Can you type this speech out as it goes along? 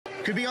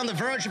Could be on the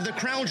verge of the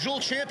Crown Jewel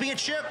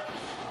Championship.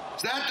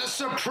 Is that the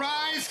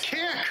surprise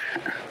kick?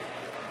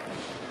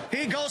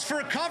 He goes for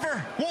a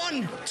cover.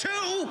 1, 2.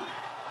 Wow.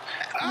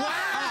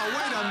 Oh,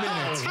 wait a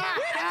minute.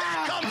 Where did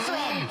that come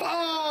from?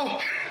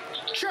 Oh,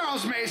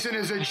 Charles Mason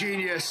is a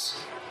genius.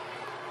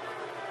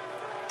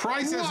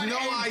 Price has no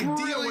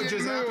idea what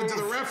just happened to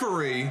the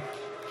referee.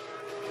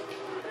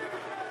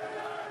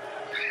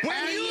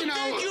 When you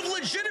think you've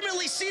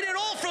legitimately seen it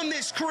all from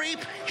this creep,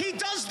 he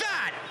does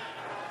that.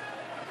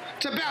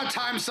 It's about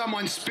time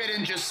someone spit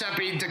in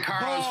Giuseppe De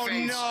Caro's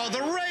face. Oh no,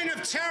 the reign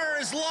of terror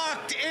is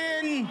locked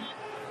in.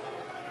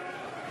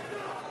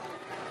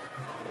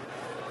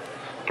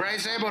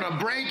 Price able to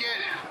break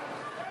it.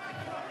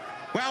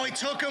 Wow, he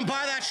took him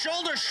by that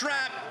shoulder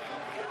strap.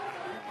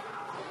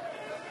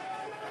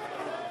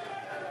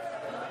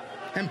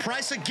 And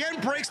Price again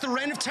breaks the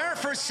reign of terror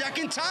for a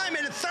second time,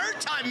 and a third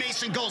time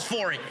Mason goes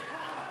for it.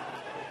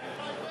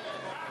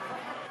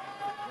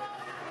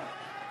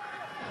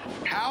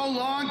 How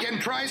long can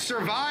Price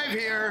survive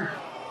here?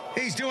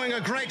 He's doing a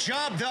great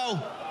job, though.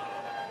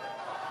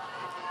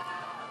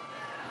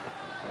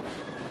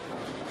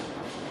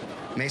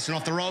 Mason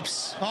off the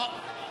ropes.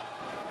 Oh.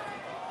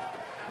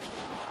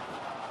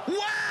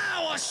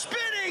 Wow, a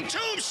spinning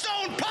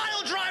tombstone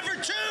pile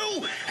driver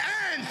 2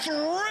 and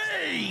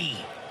 3.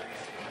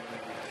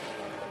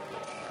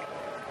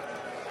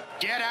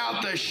 Get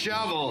out the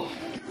shovel.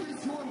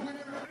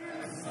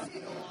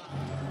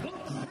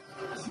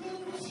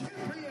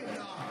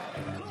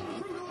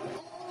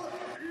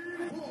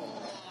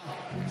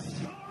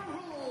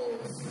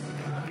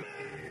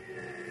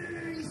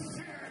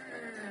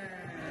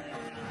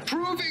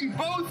 Proving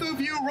both of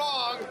you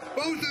wrong,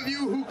 both of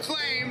you who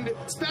claimed,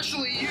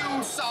 especially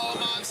you, Saw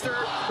Monster,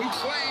 who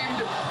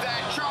claimed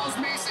that Charles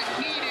Mason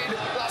needed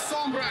La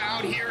Sombra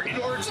out here in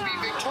order to be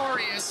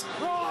victorious.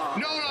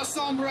 No La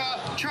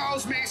Sombra,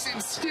 Charles Mason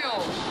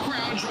still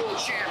Crown Jewel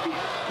champion.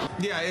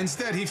 Yeah,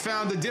 instead he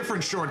found a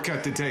different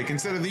shortcut to take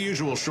instead of the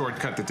usual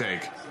shortcut to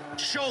take.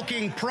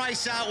 Choking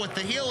Price out with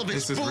the heel of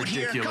his boot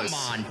here. Come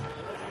on.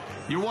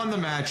 You won the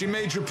match. You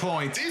made your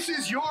point. This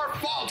is your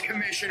fault,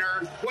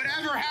 Commissioner.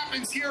 Whatever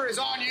happens here is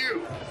on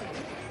you.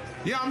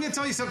 Yeah, I'm going to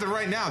tell you something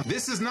right now.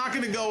 This is not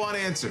going to go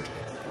unanswered.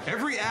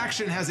 Every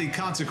action has a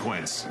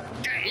consequence.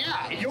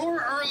 Yeah,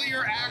 your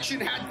earlier action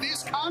had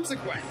this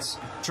consequence.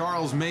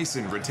 Charles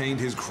Mason retained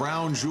his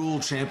Crown Jewel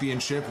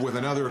Championship with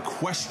another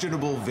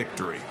questionable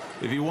victory.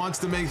 If he wants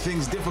to make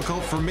things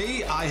difficult for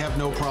me, I have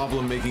no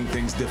problem making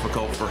things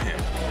difficult for him.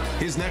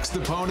 His next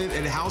opponent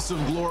at House of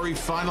Glory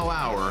Final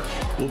Hour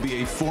will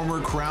be a former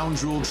Crown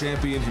Jewel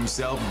champion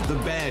himself, the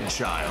Bad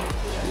Child,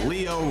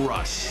 Lio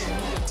Rush.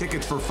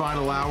 Tickets for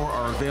Final Hour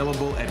are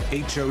available at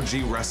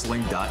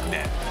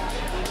HOGwrestling.net.